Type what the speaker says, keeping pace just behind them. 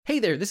Hey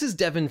there, this is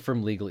Devin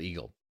from Legal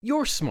Eagle.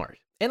 You're smart,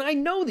 and I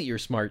know that you're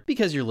smart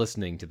because you're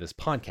listening to this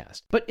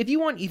podcast. But if you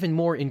want even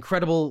more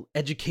incredible,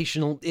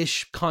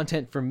 educational-ish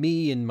content from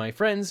me and my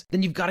friends,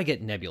 then you've got to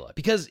get Nebula.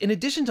 Because in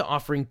addition to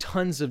offering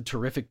tons of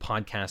terrific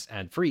podcasts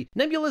ad-free,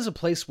 Nebula is a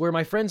place where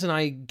my friends and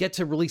I get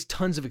to release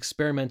tons of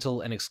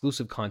experimental and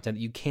exclusive content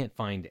that you can't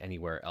find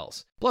anywhere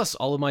else. Plus,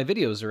 all of my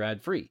videos are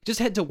ad-free.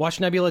 Just head to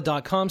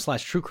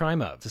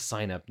watchnebula.com/truecrimeof to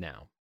sign up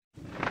now.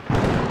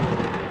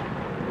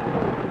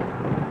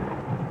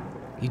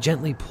 He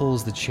gently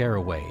pulls the chair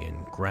away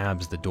and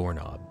grabs the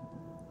doorknob.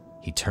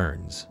 He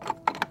turns.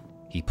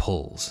 He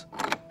pulls.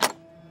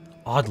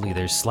 Oddly,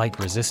 there's slight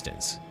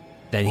resistance.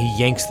 Then he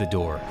yanks the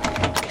door,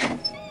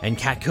 and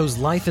Catco's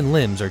life and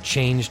limbs are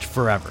changed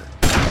forever.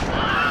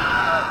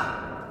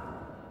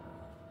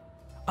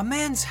 A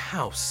man's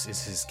house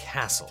is his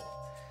castle.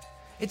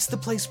 It's the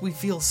place we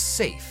feel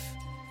safe.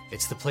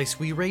 It's the place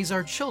we raise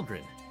our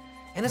children.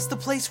 And it's the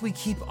place we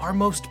keep our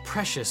most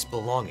precious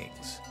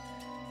belongings.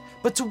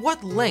 But to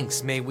what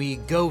lengths may we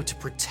go to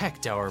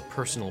protect our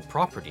personal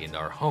property and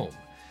our home?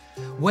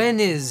 When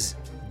is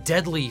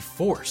deadly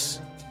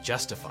force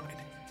justified?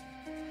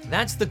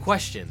 That's the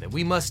question that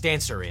we must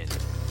answer in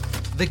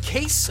The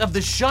Case of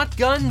the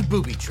Shotgun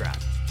Booby Trap.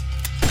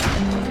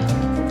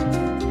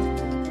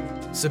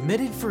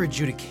 Submitted for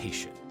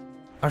adjudication.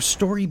 Our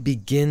story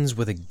begins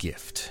with a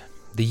gift.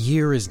 The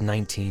year is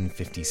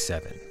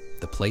 1957.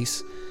 The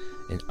place,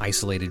 an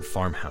isolated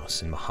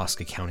farmhouse in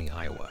Mahoska County,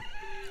 Iowa.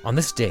 On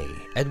this day,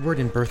 Edward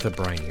and Bertha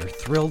Briney are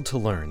thrilled to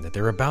learn that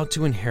they're about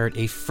to inherit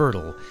a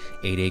fertile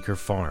 8-acre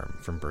farm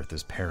from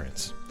Bertha's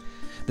parents.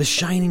 The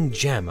shining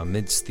gem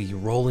amidst the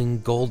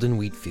rolling golden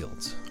wheat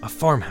fields, a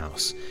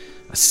farmhouse,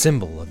 a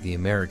symbol of the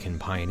American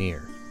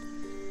pioneer.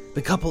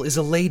 The couple is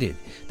elated.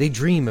 They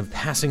dream of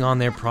passing on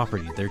their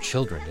property to their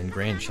children and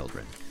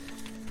grandchildren.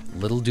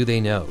 Little do they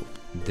know,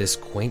 this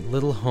quaint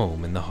little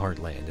home in the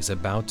heartland is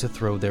about to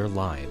throw their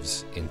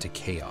lives into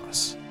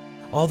chaos.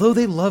 Although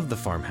they love the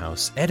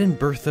farmhouse, Ed and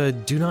Bertha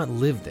do not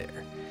live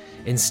there.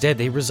 Instead,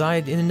 they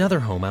reside in another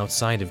home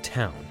outside of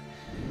town.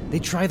 They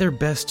try their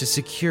best to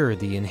secure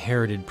the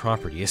inherited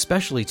property,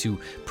 especially to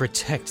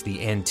protect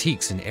the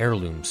antiques and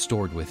heirlooms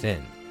stored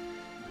within.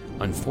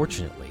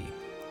 Unfortunately,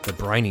 the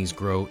Brineys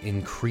grow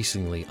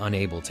increasingly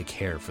unable to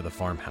care for the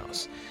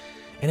farmhouse,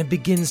 and it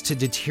begins to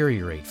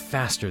deteriorate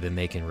faster than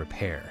they can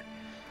repair.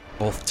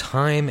 Both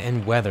time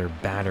and weather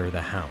batter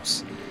the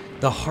house.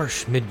 The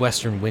harsh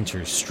Midwestern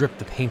winters strip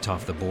the paint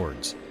off the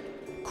boards,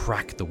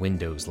 crack the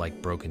windows like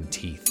broken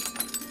teeth,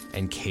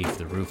 and cave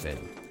the roof in.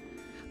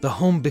 The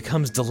home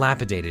becomes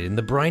dilapidated and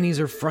the Brineys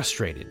are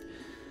frustrated.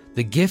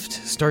 The gift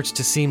starts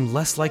to seem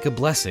less like a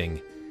blessing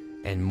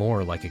and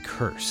more like a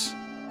curse.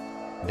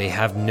 They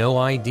have no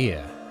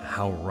idea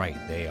how right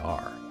they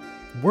are.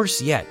 Worse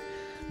yet,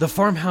 the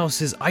farmhouse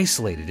is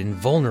isolated and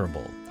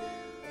vulnerable,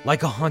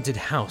 like a haunted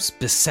house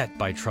beset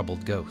by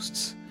troubled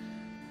ghosts.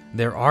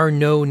 There are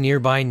no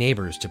nearby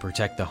neighbors to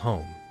protect the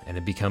home, and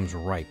it becomes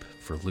ripe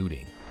for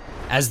looting.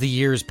 As the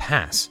years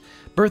pass,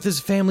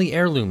 Bertha's family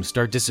heirlooms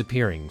start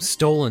disappearing,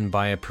 stolen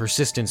by a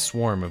persistent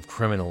swarm of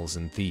criminals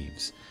and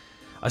thieves.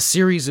 A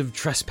series of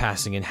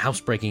trespassing and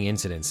housebreaking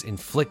incidents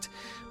inflict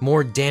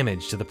more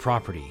damage to the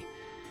property,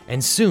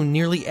 and soon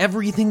nearly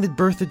everything that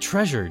Bertha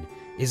treasured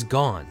is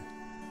gone,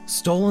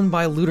 stolen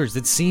by looters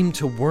that seem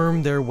to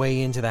worm their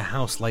way into the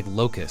house like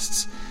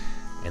locusts,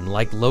 and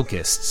like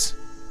locusts,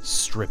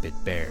 strip it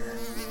bare.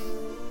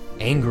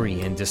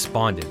 Angry and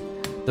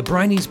despondent, the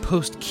Brineys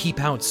post keep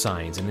out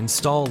signs and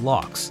install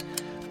locks,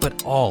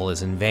 but all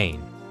is in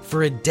vain.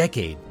 For a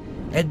decade,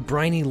 Ed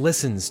Briney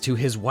listens to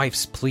his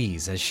wife's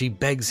pleas as she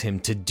begs him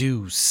to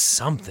do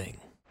something.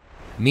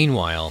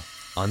 Meanwhile,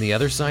 on the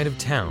other side of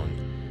town,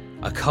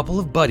 a couple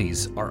of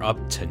buddies are up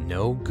to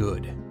no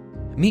good.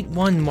 Meet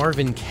one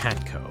Marvin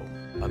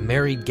Catco, a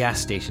married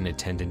gas station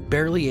attendant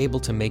barely able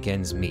to make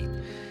ends meet.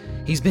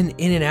 He's been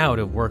in and out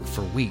of work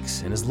for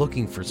weeks and is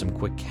looking for some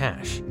quick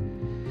cash.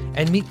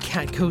 And meet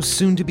Catco's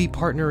soon-to-be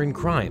partner in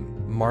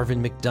crime,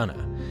 Marvin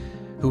McDonough,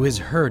 who has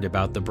heard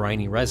about the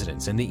Briney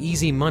residence and the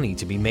easy money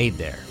to be made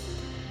there.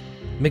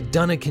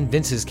 McDonough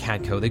convinces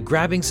Catco that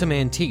grabbing some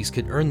antiques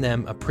could earn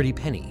them a pretty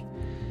penny,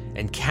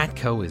 and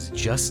Catco is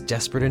just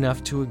desperate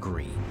enough to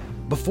agree.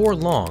 Before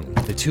long,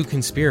 the two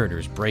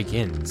conspirators break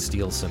in and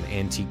steal some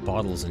antique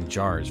bottles and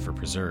jars for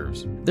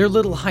preserves. Their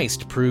little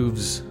heist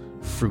proves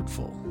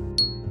fruitful.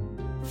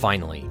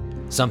 Finally,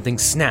 something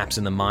snaps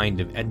in the mind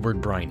of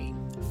Edward Briney.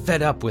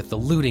 Fed up with the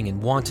looting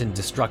and wanton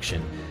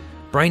destruction,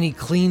 Briney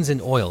cleans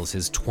and oils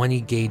his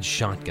 20-gauge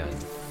shotgun,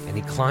 and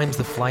he climbs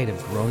the flight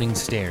of groaning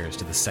stairs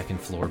to the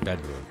second-floor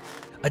bedroom.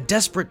 A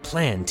desperate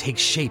plan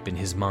takes shape in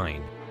his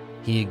mind.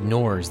 He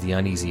ignores the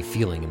uneasy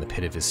feeling in the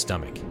pit of his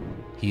stomach.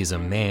 He is a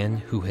man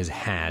who has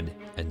had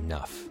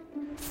enough.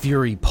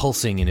 Fury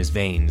pulsing in his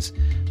veins,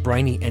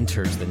 Briney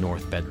enters the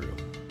north bedroom.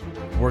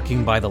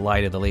 Working by the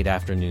light of the late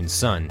afternoon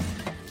sun,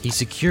 he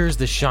secures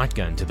the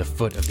shotgun to the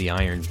foot of the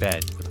iron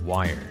bed with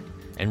wire,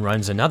 and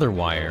runs another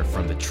wire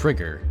from the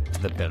trigger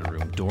to the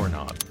bedroom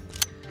doorknob.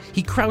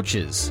 He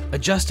crouches,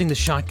 adjusting the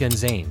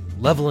shotgun's aim,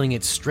 leveling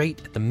it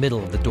straight at the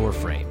middle of the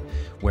doorframe,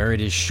 where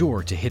it is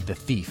sure to hit the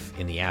thief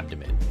in the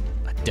abdomen,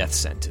 a death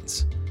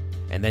sentence.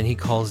 And then he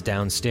calls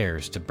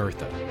downstairs to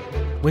Bertha.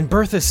 When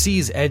Bertha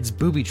sees Ed's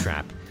booby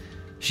trap,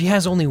 she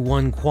has only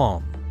one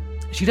qualm.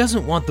 She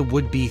doesn't want the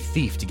would-be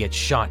thief to get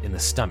shot in the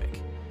stomach.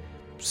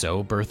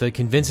 So Bertha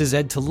convinces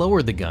Ed to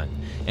lower the gun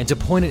and to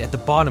point it at the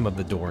bottom of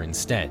the door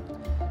instead.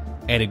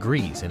 Ed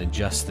agrees and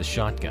adjusts the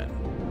shotgun.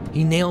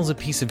 He nails a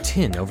piece of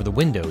tin over the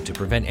window to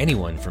prevent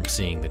anyone from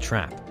seeing the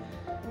trap.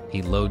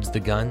 He loads the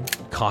gun,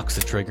 cocks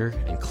the trigger,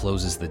 and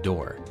closes the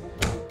door.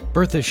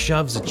 Bertha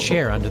shoves a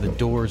chair under the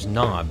door's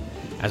knob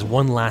as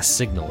one last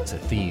signal to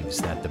thieves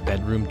that the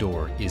bedroom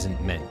door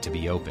isn't meant to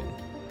be open.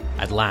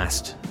 At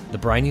last, the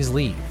Brineys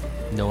leave,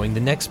 knowing the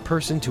next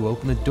person to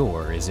open the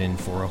door is in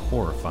for a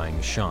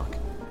horrifying shock.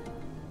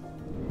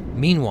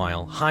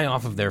 Meanwhile, high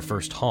off of their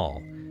first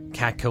haul,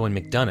 Katko and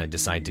McDonough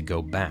decide to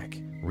go back,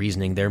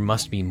 reasoning there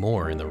must be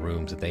more in the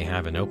rooms that they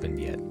haven't opened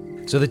yet.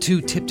 So the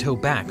two tiptoe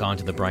back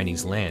onto the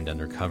Brineys' land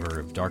under cover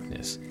of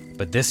darkness.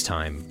 But this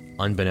time,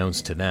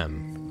 unbeknownst to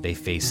them, they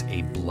face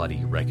a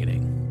bloody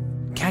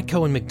reckoning.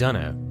 Katko and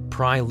McDonough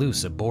pry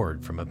loose a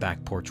board from a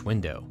back porch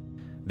window.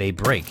 They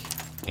break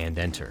and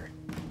enter.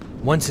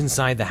 Once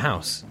inside the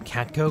house,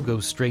 Katko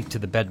goes straight to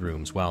the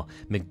bedrooms while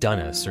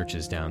McDonough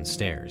searches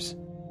downstairs.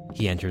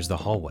 He enters the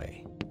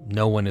hallway.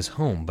 No one is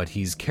home, but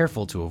he's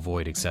careful to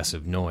avoid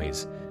excessive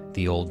noise.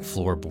 The old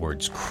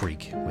floorboards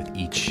creak with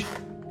each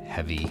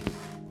heavy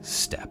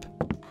step.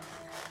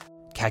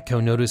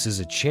 Katko notices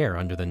a chair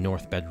under the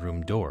north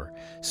bedroom door.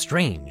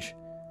 Strange,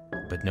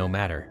 but no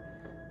matter.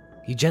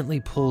 He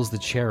gently pulls the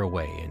chair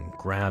away and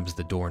grabs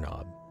the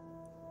doorknob.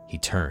 He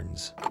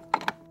turns.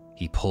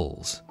 He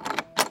pulls.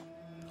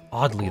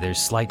 Oddly, there's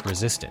slight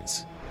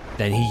resistance.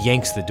 Then he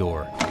yanks the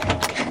door,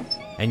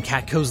 and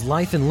Katko's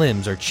life and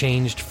limbs are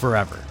changed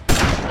forever.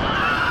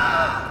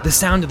 The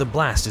sound of the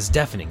blast is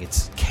deafening.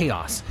 It's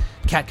chaos.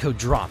 Katko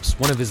drops,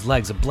 one of his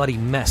legs a bloody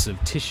mess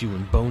of tissue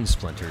and bone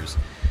splinters.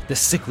 The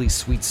sickly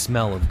sweet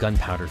smell of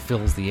gunpowder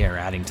fills the air,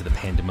 adding to the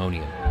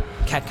pandemonium.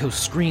 Katko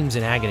screams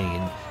in agony,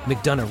 and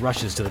McDonough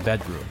rushes to the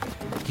bedroom.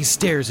 He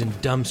stares in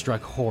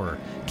dumbstruck horror.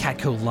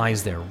 Katko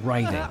lies there,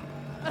 writhing.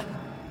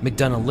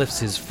 McDonough lifts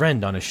his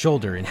friend on his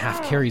shoulder and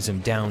half carries him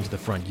down to the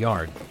front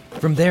yard.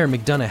 From there,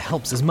 McDonough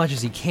helps as much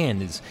as he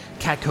can as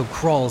Katko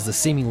crawls the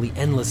seemingly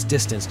endless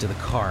distance to the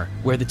car,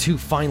 where the two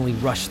finally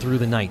rush through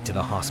the night to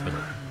the hospital.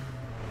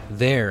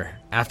 There,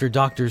 after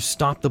doctors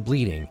stop the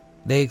bleeding,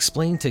 they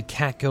explain to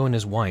Katko and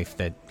his wife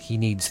that he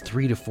needs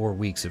 3 to 4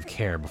 weeks of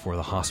care before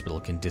the hospital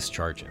can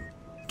discharge him.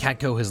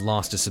 Katko has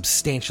lost a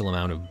substantial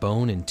amount of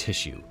bone and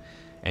tissue,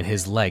 and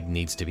his leg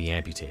needs to be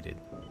amputated.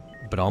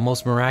 But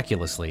almost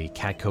miraculously,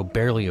 Katko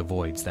barely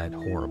avoids that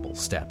horrible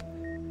step.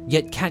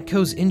 Yet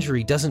Katko's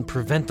injury doesn't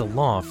prevent the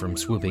law from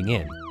swooping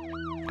in.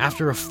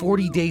 After a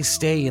 40-day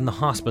stay in the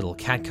hospital,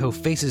 Katko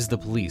faces the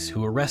police,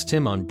 who arrest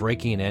him on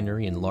breaking and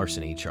entering and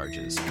larceny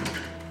charges.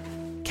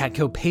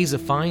 Katko pays a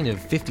fine of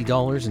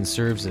 $50 and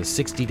serves a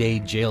 60-day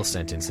jail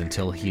sentence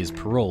until he is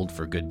paroled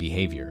for good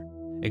behavior.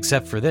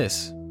 Except for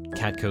this,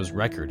 Katko's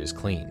record is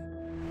clean.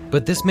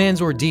 But this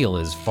man's ordeal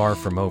is far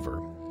from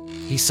over.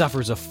 He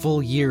suffers a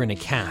full year in a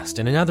cast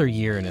and another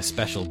year in a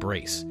special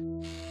brace.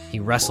 He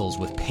wrestles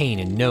with pain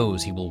and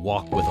knows he will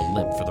walk with a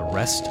limp for the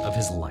rest of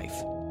his life.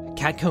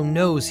 Katko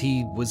knows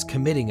he was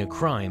committing a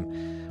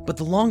crime, but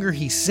the longer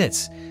he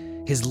sits,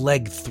 his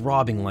leg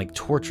throbbing like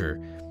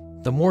torture,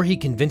 the more he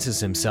convinces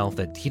himself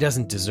that he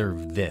doesn't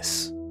deserve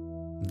this.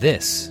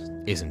 This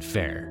isn't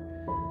fair.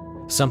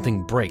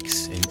 Something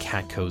breaks in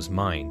Katko's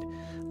mind.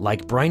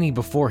 Like Briney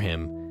before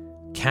him,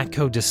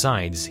 Katko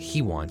decides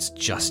he wants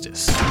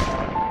justice.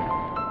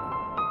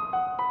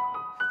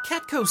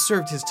 Katko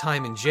served his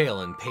time in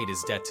jail and paid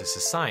his debt to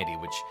society,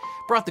 which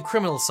brought the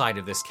criminal side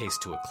of this case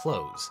to a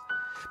close.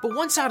 But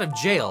once out of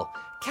jail,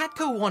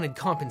 Katko wanted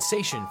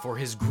compensation for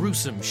his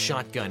gruesome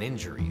shotgun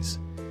injuries.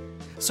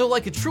 So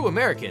like a true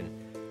American,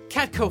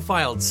 Katko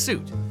filed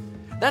suit.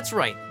 That's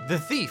right, the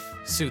thief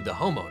sued the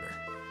homeowner.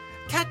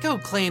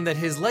 Katko claimed that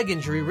his leg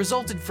injury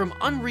resulted from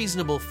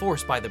unreasonable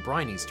force by the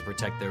Brineys to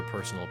protect their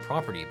personal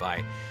property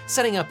by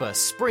setting up a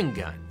spring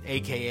gun,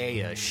 aka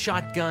a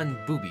shotgun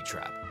booby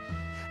trap.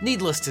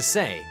 Needless to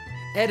say,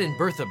 Ed and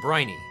Bertha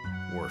Briney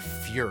were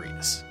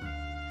furious.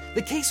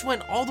 The case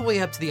went all the way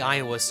up to the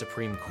Iowa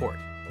Supreme Court.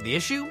 The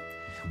issue?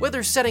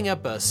 Whether setting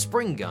up a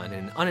spring gun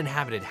in an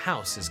uninhabited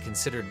house is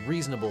considered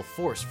reasonable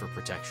force for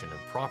protection of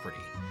property.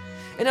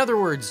 In other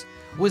words,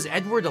 was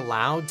Edward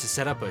allowed to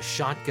set up a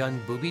shotgun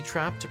booby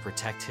trap to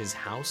protect his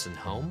house and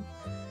home?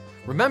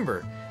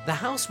 Remember, the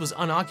house was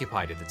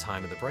unoccupied at the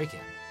time of the break-in.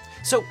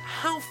 So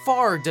how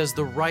far does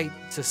the right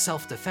to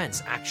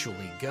self-defense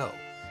actually go?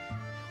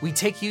 We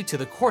take you to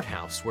the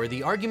courthouse where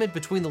the argument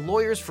between the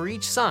lawyers for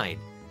each side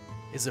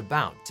is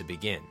about to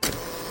begin.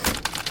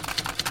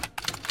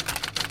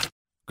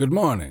 Good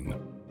morning.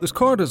 This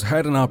court has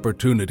had an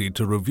opportunity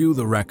to review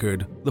the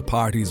record, the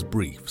parties'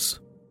 briefs.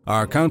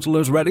 Are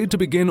counselors ready to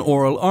begin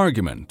oral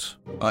argument?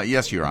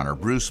 Yes, Your Honor.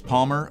 Bruce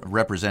Palmer,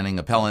 representing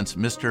appellants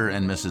Mr.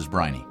 and Mrs.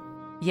 Briney.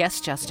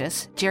 Yes,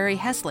 Justice. Jerry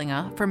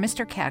Hesslinger for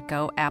Mr.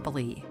 Katko,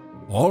 appellee.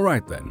 All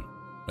right then,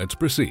 let's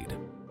proceed.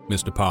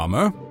 Mr.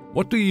 Palmer,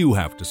 what do you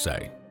have to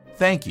say?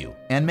 Thank you,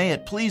 and may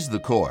it please the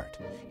court.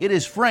 It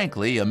is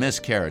frankly a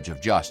miscarriage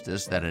of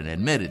justice that an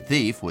admitted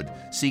thief would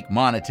seek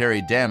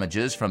monetary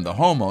damages from the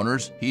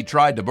homeowners he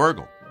tried to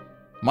burgle.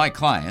 My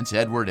clients,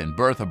 Edward and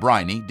Bertha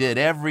Briney, did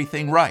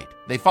everything right.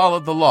 They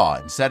followed the law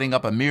in setting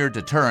up a mere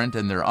deterrent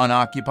in their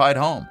unoccupied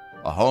home,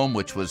 a home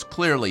which was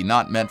clearly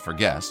not meant for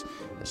guests,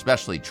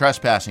 especially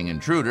trespassing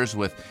intruders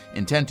with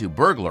intent to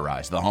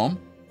burglarize the home.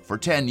 For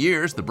 10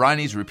 years, the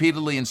Brineys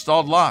repeatedly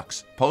installed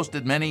locks,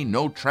 posted many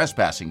no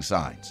trespassing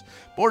signs,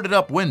 boarded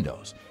up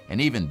windows,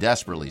 and even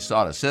desperately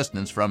sought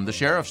assistance from the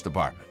sheriff's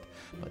department.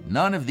 But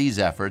none of these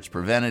efforts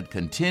prevented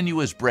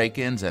continuous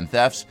break-ins and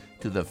thefts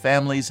to the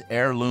family's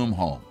heirloom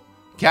home.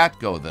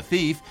 Katko, the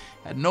thief,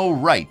 had no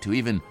right to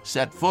even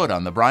set foot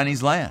on the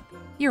Brineys' land.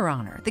 Your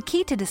Honor, the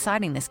key to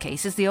deciding this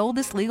case is the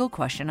oldest legal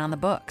question on the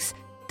books.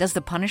 Does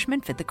the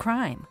punishment fit the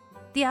crime?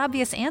 The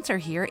obvious answer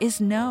here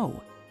is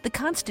no. The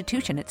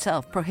Constitution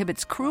itself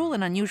prohibits cruel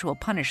and unusual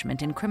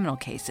punishment in criminal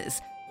cases,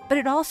 but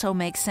it also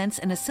makes sense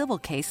in a civil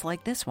case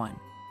like this one.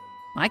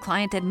 My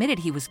client admitted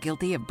he was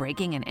guilty of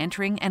breaking and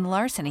entering and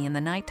larceny in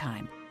the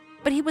nighttime,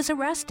 but he was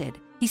arrested.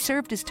 He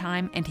served his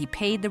time and he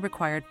paid the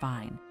required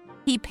fine.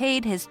 He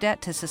paid his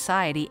debt to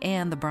society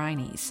and the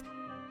Brineys.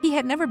 He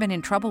had never been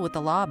in trouble with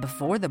the law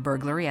before the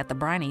burglary at the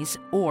Brineys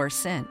or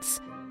since.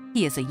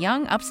 He is a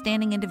young,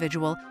 upstanding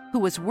individual who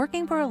was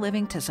working for a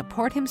living to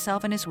support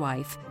himself and his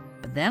wife,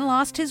 but then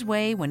lost his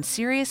way when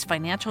serious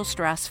financial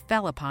stress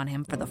fell upon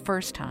him for the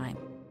first time.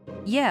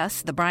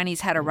 Yes, the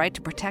Brineys had a right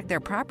to protect their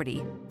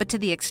property, but to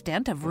the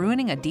extent of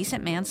ruining a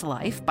decent man's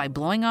life by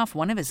blowing off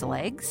one of his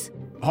legs?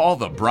 All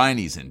the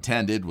Brineys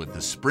intended with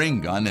the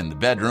spring gun in the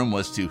bedroom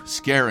was to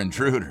scare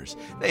intruders.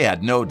 They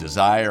had no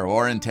desire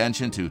or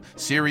intention to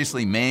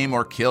seriously maim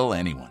or kill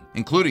anyone,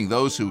 including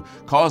those who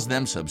caused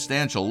them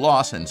substantial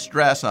loss and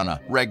stress on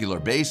a regular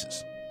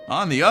basis.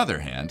 On the other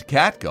hand,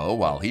 Katko,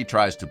 while he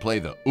tries to play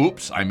the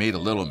oops, I made a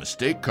little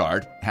mistake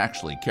card,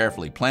 actually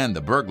carefully planned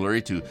the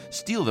burglary to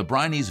steal the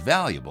Brineys'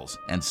 valuables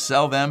and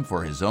sell them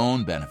for his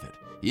own benefit.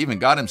 He even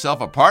got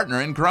himself a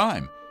partner in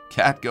crime.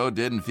 Katko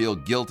didn't feel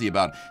guilty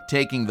about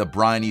taking the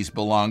Brineys'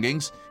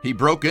 belongings. He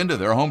broke into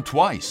their home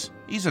twice.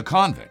 He's a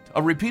convict,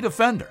 a repeat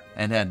offender,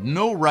 and had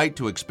no right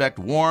to expect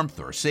warmth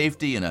or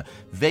safety in a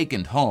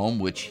vacant home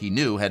which he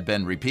knew had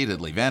been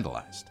repeatedly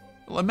vandalized.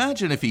 Well,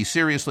 imagine if he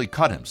seriously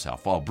cut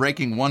himself while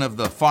breaking one of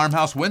the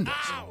farmhouse windows.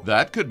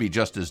 That could be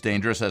just as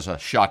dangerous as a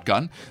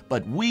shotgun,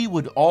 but we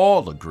would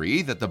all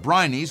agree that the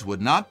Brineys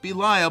would not be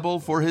liable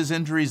for his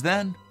injuries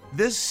then.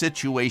 This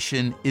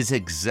situation is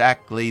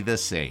exactly the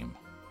same.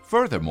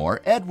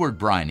 Furthermore, Edward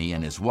Briney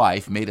and his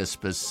wife made a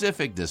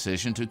specific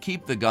decision to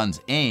keep the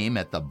gun's aim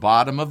at the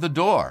bottom of the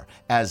door,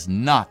 as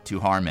not to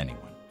harm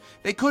anyone.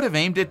 They could have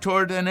aimed it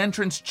toward an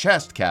entrance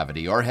chest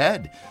cavity or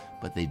head,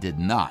 but they did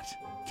not.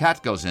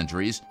 Katko's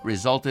injuries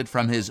resulted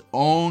from his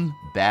own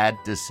bad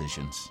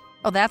decisions.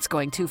 Oh, that's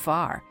going too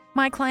far.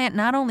 My client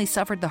not only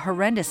suffered the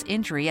horrendous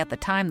injury at the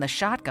time the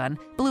shotgun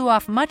blew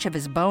off much of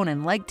his bone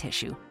and leg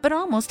tissue, but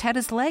almost had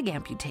his leg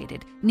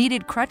amputated,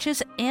 needed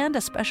crutches and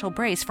a special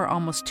brace for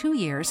almost 2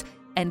 years,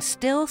 and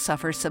still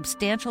suffers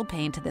substantial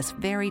pain to this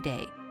very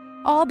day.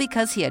 All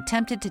because he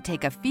attempted to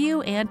take a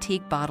few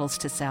antique bottles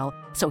to sell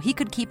so he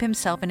could keep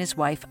himself and his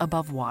wife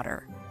above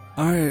water.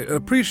 I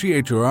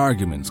appreciate your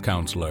arguments,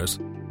 counselors,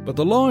 but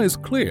the law is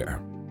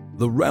clear.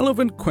 The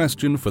relevant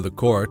question for the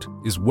court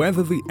is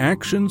whether the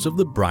actions of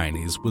the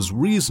Brineys was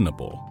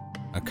reasonable.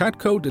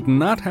 Katko did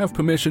not have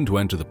permission to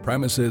enter the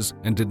premises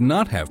and did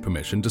not have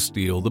permission to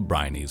steal the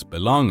Brineys'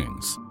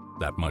 belongings.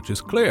 That much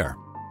is clear.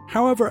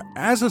 However,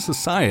 as a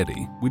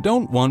society, we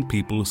don't want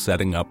people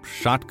setting up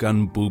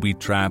shotgun booby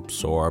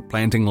traps or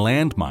planting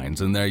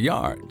landmines in their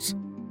yards.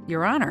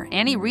 Your Honor,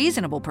 any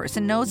reasonable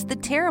person knows the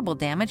terrible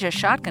damage a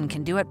shotgun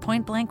can do at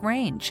point-blank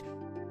range.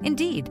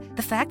 Indeed,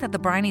 the fact that the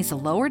Brineys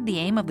lowered the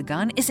aim of the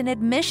gun is an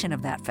admission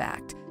of that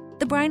fact.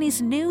 The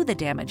Brineys knew the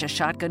damage a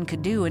shotgun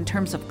could do in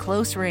terms of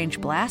close-range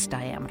blast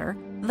diameter.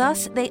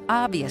 Thus, they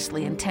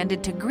obviously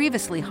intended to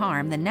grievously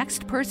harm the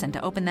next person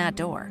to open that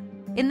door.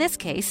 In this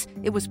case,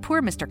 it was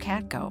poor Mr.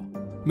 Katko.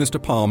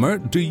 Mr. Palmer,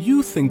 do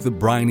you think the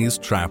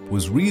Brineys' trap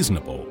was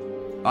reasonable?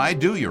 I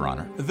do, Your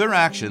Honor. Their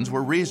actions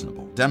were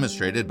reasonable,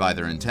 demonstrated by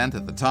their intent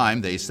at the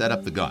time they set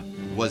up the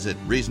gun. Was it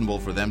reasonable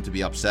for them to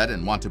be upset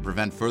and want to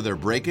prevent further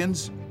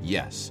break-ins?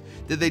 Yes.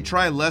 Did they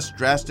try less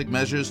drastic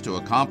measures to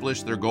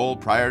accomplish their goal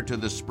prior to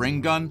the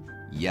spring gun?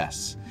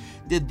 Yes.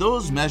 Did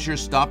those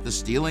measures stop the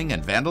stealing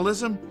and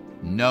vandalism?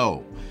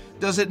 No.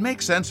 Does it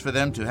make sense for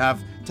them to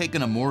have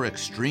taken a more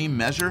extreme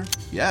measure?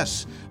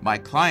 Yes. My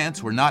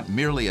clients were not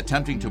merely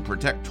attempting to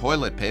protect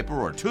toilet paper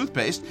or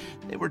toothpaste.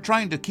 They were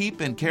trying to keep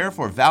and care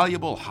for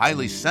valuable,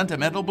 highly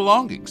sentimental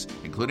belongings,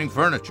 including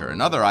furniture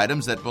and other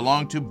items that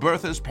belonged to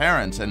Bertha's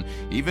parents and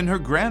even her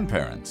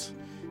grandparents.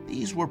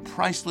 These were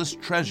priceless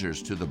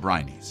treasures to the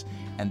Brineys,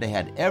 and they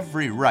had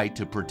every right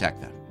to protect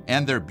them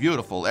and their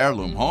beautiful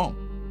heirloom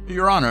home.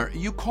 Your Honor,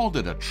 you called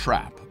it a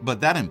trap, but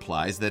that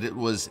implies that it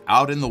was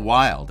out in the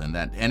wild and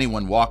that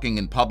anyone walking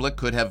in public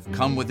could have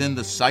come within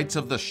the sights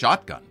of the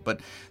shotgun.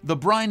 But the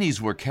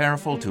Brineys were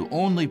careful to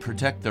only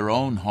protect their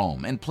own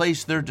home and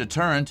place their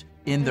deterrent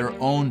in their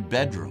own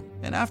bedroom.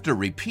 And after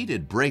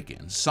repeated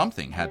break-ins,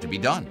 something had to be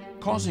done.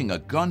 Causing a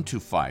gun to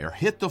fire,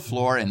 hit the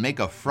floor, and make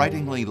a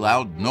frighteningly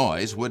loud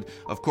noise would,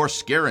 of course,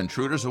 scare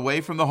intruders away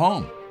from the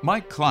home. My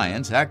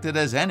clients acted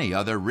as any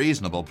other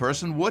reasonable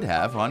person would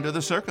have under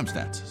the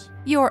circumstances.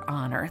 Your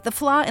Honor, the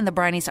flaw in the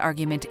Brineys'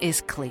 argument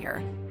is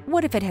clear.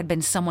 What if it had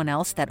been someone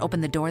else that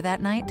opened the door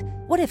that night?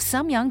 What if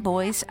some young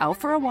boys, out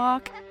for a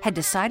walk, had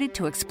decided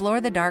to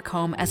explore the dark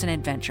home as an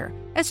adventure,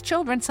 as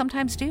children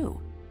sometimes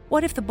do?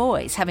 What if the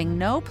boys, having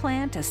no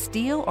plan to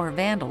steal or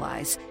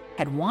vandalize,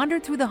 had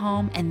wandered through the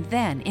home and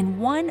then, in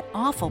one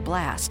awful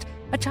blast,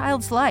 a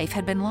child's life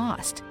had been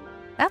lost?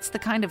 That's the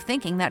kind of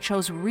thinking that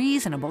shows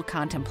reasonable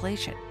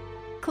contemplation.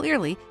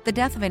 Clearly, the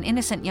death of an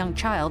innocent young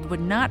child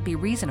would not be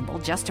reasonable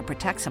just to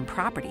protect some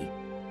property.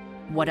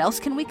 What else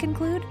can we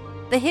conclude?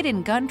 The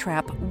hidden gun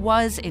trap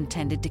was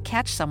intended to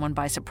catch someone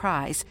by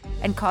surprise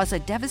and cause a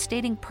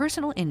devastating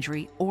personal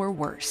injury or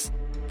worse.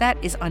 That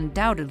is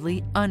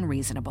undoubtedly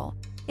unreasonable.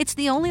 It's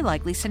the only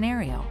likely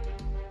scenario.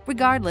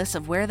 Regardless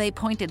of where they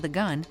pointed the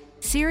gun,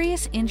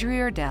 serious injury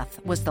or death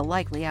was the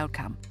likely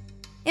outcome.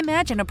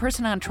 Imagine a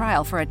person on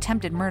trial for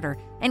attempted murder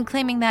and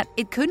claiming that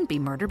it couldn't be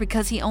murder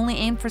because he only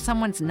aimed for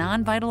someone's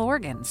non-vital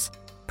organs.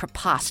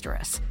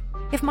 Preposterous.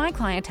 If my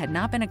client had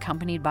not been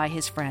accompanied by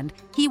his friend,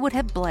 he would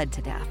have bled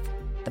to death.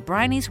 The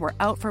Brineys were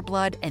out for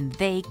blood and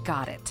they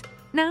got it.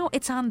 Now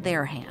it's on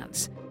their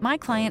hands. My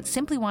client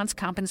simply wants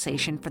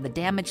compensation for the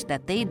damage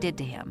that they did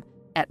to him.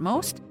 At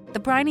most, the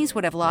Brineys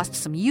would have lost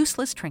some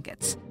useless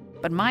trinkets.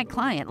 But my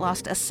client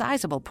lost a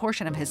sizable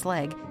portion of his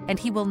leg, and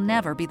he will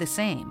never be the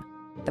same.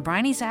 The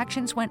Brineys'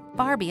 actions went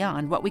far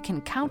beyond what we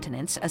can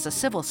countenance as a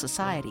civil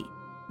society.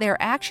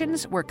 Their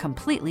actions were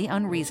completely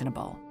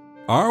unreasonable.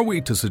 Are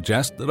we to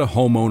suggest that a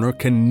homeowner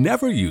can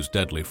never use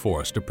deadly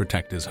force to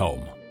protect his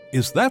home?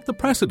 Is that the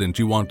precedent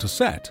you want to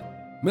set?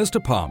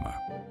 Mr. Palmer,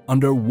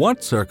 under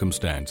what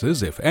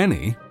circumstances, if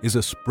any, is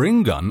a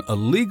spring gun a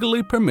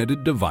legally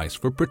permitted device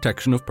for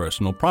protection of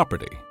personal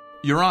property?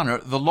 Your Honor,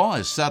 the law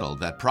is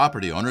settled that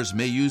property owners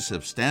may use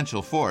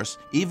substantial force,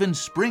 even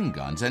spring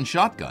guns and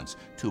shotguns,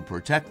 to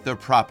protect their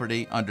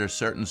property under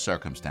certain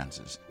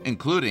circumstances,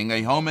 including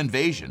a home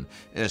invasion,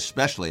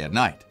 especially at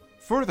night.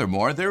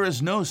 Furthermore, there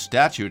is no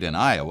statute in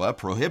Iowa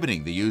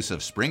prohibiting the use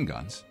of spring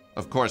guns.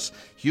 Of course,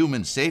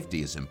 human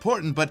safety is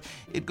important, but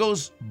it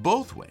goes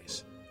both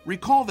ways.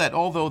 Recall that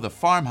although the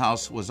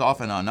farmhouse was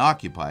often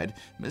unoccupied,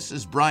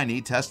 Mrs. Briney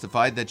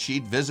testified that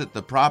she'd visit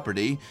the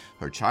property,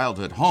 her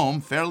childhood home,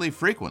 fairly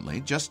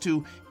frequently just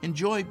to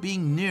enjoy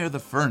being near the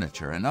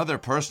furniture and other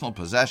personal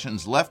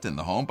possessions left in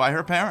the home by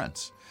her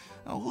parents.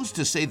 Now, who's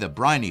to say the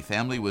Briney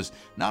family was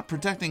not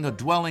protecting a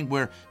dwelling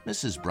where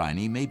Mrs.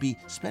 Briney may be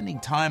spending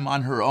time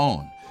on her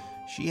own?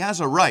 She has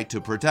a right to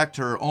protect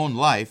her own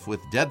life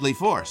with deadly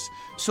force.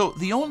 So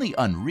the only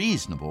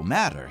unreasonable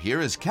matter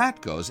here is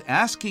Katko's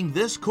asking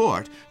this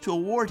court to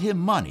award him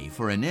money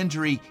for an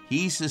injury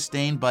he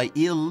sustained by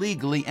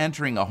illegally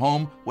entering a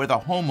home where the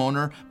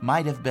homeowner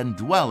might have been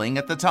dwelling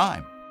at the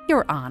time.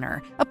 Your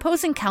Honor,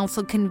 opposing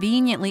counsel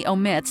conveniently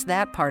omits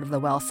that part of the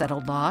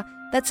well-settled law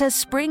that says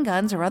spring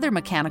guns or other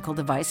mechanical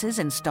devices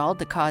installed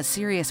to cause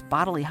serious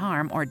bodily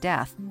harm or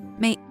death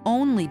may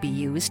only be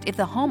used if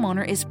the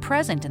homeowner is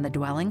present in the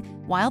dwelling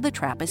while the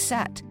trap is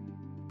set.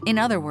 In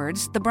other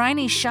words, the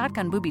Briney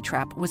shotgun booby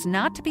trap was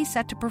not to be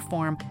set to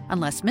perform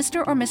unless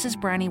Mr. or Mrs.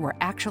 Briney were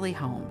actually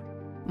home.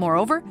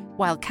 Moreover,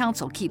 while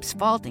counsel keeps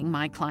faulting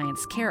my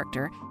client's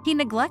character, he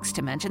neglects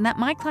to mention that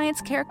my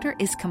client's character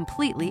is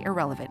completely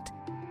irrelevant.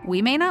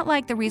 We may not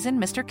like the reason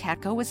Mr.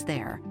 Katko was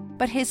there,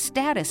 but his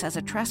status as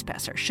a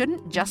trespasser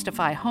shouldn't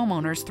justify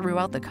homeowners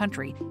throughout the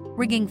country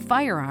rigging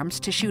firearms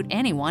to shoot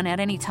anyone at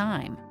any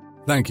time.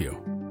 Thank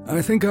you.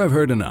 I think I've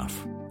heard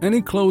enough.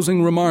 Any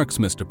closing remarks,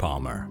 Mr.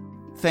 Palmer?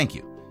 Thank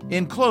you.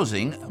 In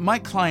closing, my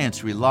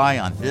clients rely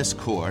on this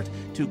court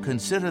to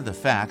consider the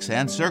facts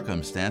and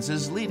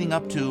circumstances leading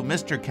up to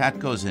Mr.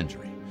 Katko's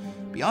injury.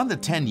 Beyond the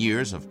 10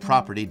 years of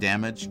property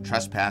damage,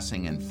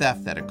 trespassing, and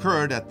theft that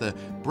occurred at the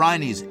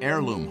Briney's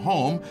heirloom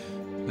home,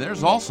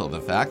 there's also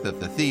the fact that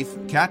the thief,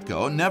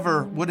 Katko,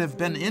 never would have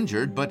been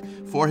injured but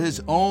for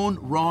his own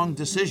wrong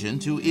decision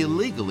to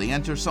illegally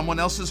enter someone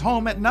else's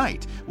home at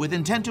night with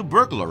intent to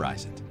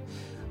burglarize it.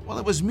 While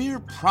it was mere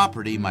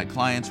property my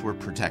clients were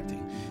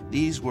protecting,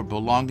 these were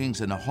belongings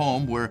in a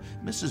home where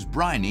Mrs.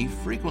 Briney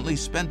frequently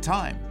spent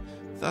time.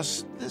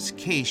 Thus, this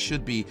case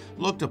should be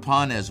looked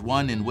upon as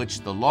one in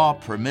which the law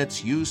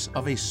permits use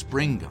of a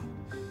spring gun.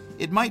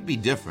 It might be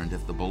different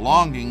if the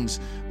belongings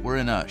were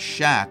in a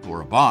shack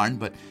or a barn,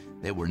 but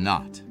they were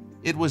not.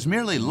 It was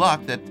merely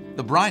luck that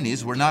the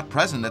Brineys were not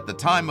present at the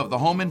time of the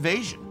home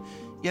invasion.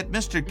 Yet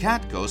Mr.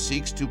 Katko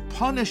seeks to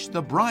punish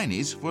the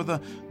Brineys for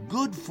the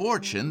good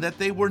fortune that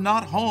they were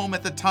not home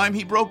at the time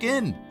he broke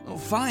in.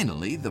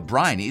 Finally, the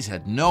Brineys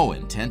had no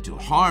intent to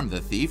harm the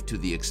thief to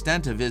the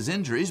extent of his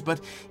injuries,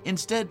 but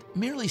instead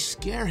merely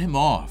scare him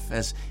off,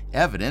 as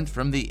evident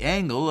from the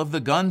angle of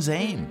the gun's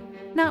aim.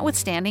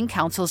 Notwithstanding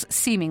counsel's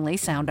seemingly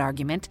sound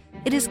argument,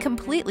 it is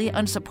completely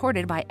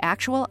unsupported by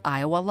actual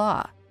Iowa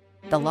law.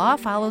 The law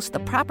follows the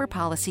proper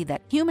policy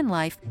that human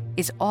life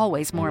is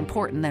always more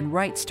important than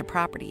rights to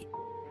property.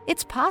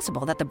 It's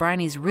possible that the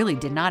Brineys really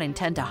did not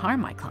intend to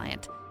harm my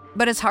client.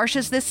 But as harsh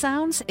as this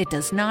sounds, it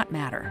does not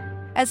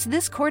matter. As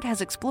this court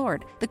has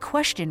explored, the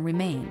question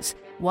remains,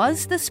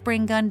 was the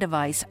spring gun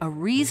device a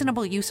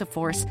reasonable use of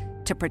force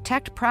to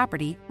protect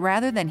property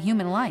rather than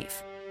human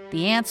life?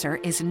 The answer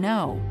is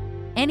no.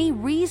 Any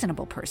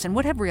reasonable person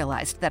would have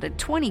realized that a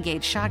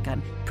 20-gauge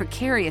shotgun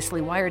precariously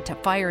wired to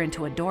fire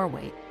into a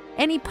doorway,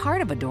 any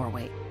part of a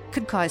doorway,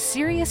 could cause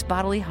serious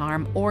bodily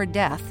harm or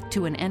death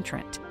to an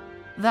entrant.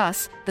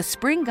 Thus, the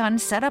spring gun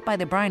set up by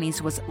the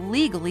Brineys was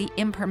legally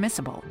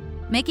impermissible,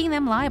 making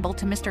them liable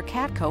to Mr.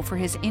 Katko for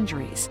his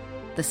injuries,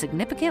 the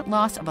significant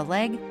loss of a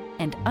leg,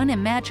 and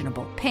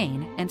unimaginable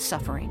pain and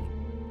suffering.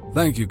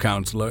 Thank you,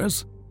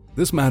 counselors.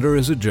 This matter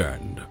is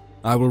adjourned.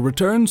 I will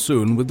return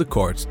soon with the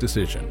court's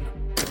decision.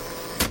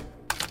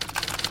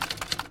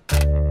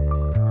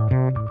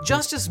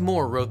 Justice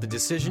Moore wrote the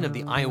decision of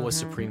the Iowa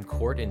Supreme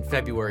Court in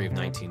February of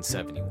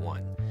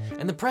 1971,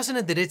 and the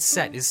precedent that it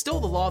set is still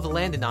the law of the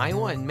land in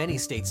Iowa and many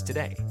states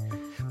today.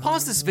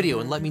 Pause this video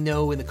and let me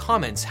know in the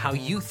comments how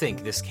you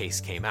think this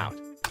case came out.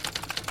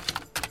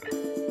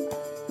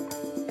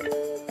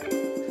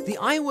 The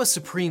Iowa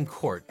Supreme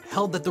Court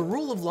held that the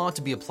rule of law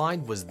to be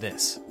applied was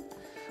this: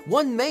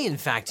 one may in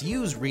fact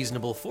use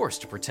reasonable force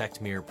to protect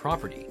mere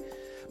property,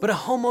 but a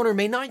homeowner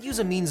may not use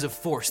a means of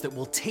force that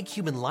will take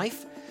human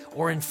life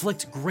or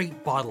inflict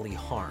great bodily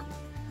harm.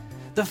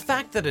 The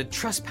fact that a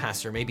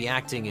trespasser may be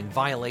acting in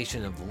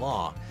violation of the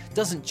law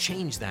doesn't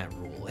change that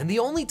rule, and the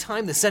only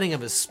time the setting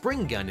of a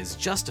spring gun is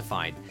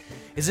justified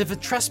is if a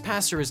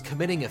trespasser is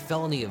committing a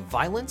felony of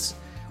violence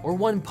or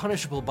one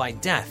punishable by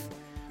death,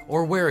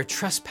 or where a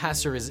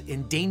trespasser is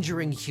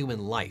endangering human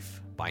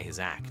life by his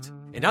act.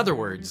 In other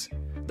words,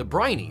 the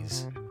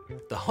Brineys,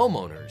 the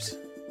homeowners,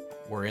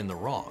 were in the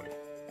wrong.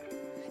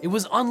 It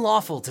was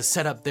unlawful to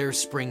set up their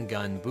spring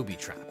gun booby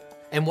trap.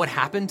 And what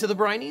happened to the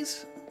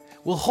Brineys?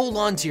 Well, hold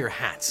on to your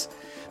hats.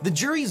 The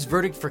jury's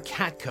verdict for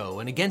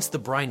Katko and against the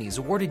Brineys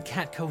awarded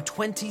Katko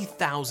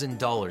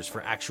 $20,000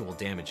 for actual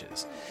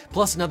damages,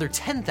 plus another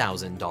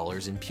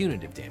 $10,000 in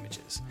punitive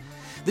damages.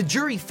 The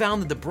jury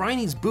found that the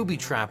Brineys' booby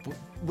trap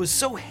was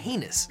so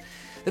heinous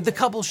that the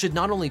couple should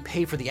not only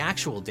pay for the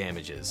actual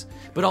damages,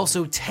 but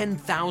also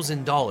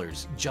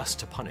 $10,000 just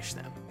to punish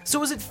them.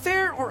 So is it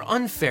fair or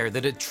unfair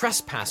that a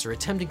trespasser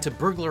attempting to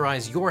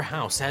burglarize your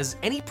house has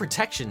any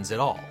protections at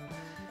all?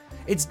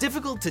 It's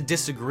difficult to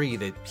disagree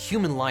that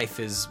human life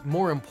is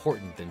more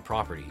important than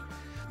property,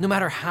 no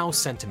matter how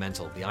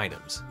sentimental the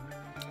items.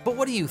 But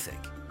what do you think?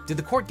 Did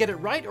the court get it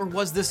right, or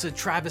was this a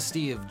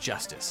travesty of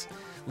justice?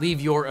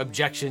 Leave your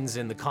objections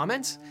in the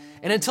comments,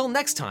 and until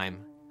next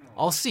time,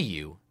 I'll see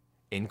you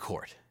in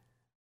court.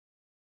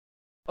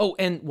 Oh,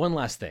 and one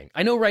last thing.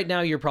 I know right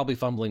now you're probably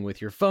fumbling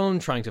with your phone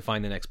trying to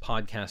find the next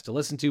podcast to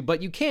listen to,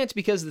 but you can't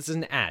because this is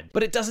an ad.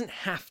 But it doesn't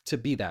have to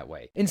be that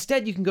way.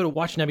 Instead, you can go to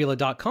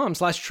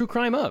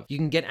watchnebula.com/truecrimeof. You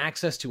can get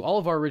access to all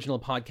of our original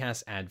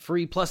podcasts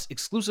ad-free, plus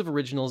exclusive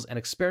originals and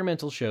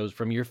experimental shows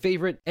from your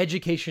favorite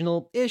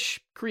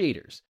educational-ish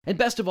creators. And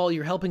best of all,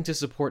 you're helping to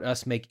support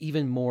us make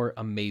even more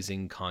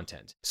amazing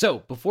content.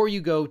 So before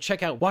you go,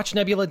 check out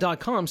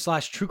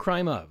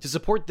watchnebula.com/truecrimeof to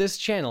support this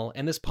channel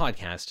and this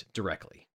podcast directly.